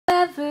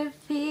ever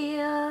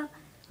feel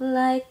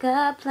like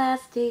a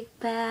plastic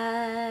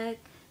bag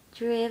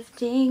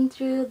drifting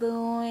through the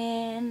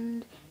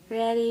wind,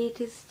 ready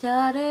to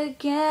start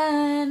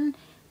again?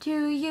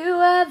 Do you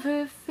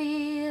ever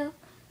feel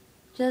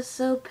just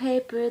so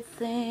paper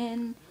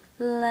thin,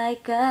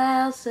 like a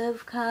house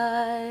of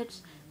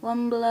cards,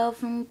 one blow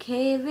from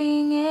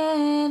caving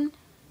in?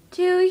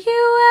 Do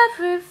you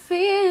ever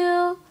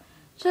feel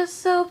just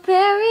so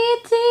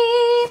buried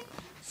deep,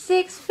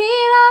 6 feet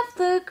off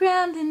the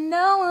ground and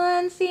no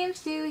one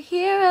seems to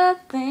hear a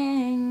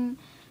thing?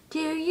 Do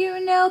you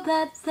know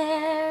that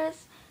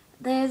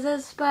there's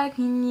a spark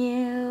in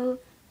you?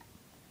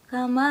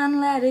 Come on,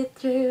 let it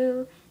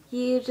through.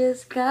 You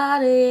just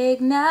gotta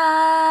ignite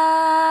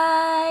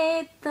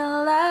the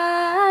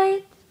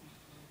light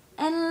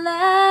and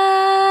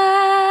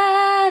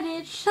let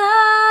it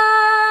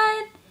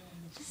shine.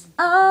 Just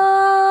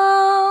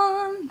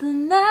on the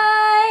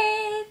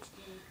night,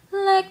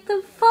 like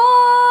the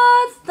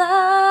 4th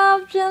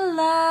of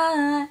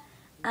July.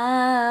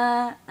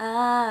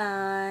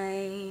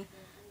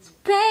 So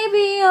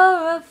baby,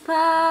 you're a firework.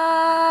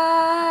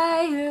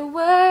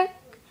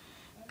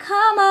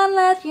 Come on,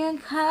 let your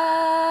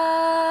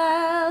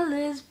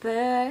colors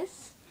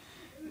burst.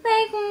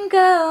 Make them go,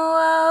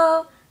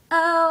 oh,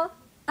 oh,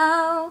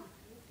 oh,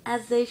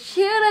 as they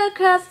shoot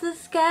across the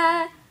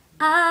sky.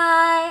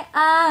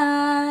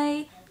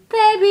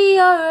 Baby,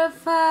 you're a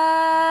firework.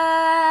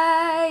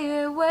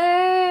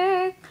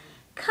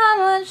 Come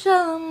on,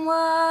 show them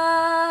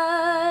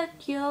what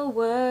you're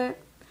worth.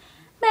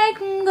 Make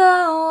them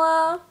go,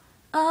 oh,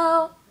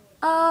 oh,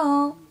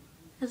 oh,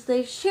 as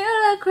they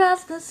shoot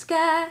across the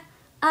sky.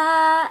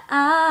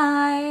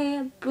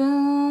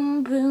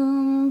 Boom,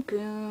 boom,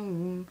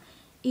 boom.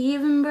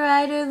 Even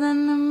brighter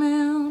than the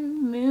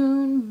moon,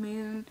 moon,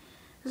 moon.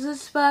 There's a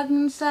spark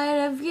inside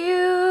of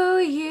you,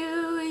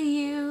 you,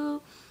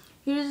 you.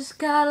 You just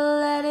gotta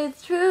let it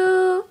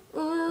through.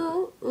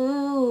 Ooh,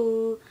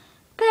 ooh.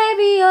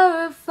 Baby,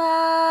 you're a firework.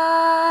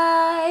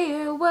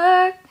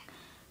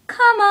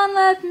 Come on,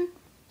 let me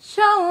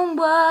show 'em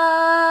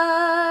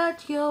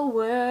what you're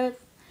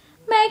worth.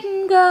 Make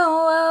 'em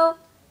go, oh,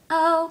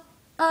 oh,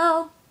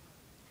 oh,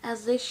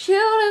 as they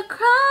shoot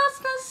across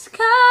the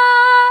sky.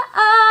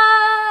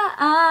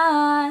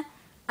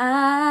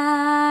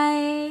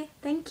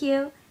 Thank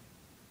you.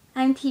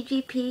 I'm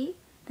TGP.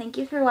 Thank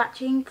you for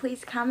watching.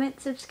 Please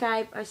comment,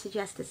 subscribe, or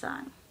suggest a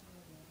song.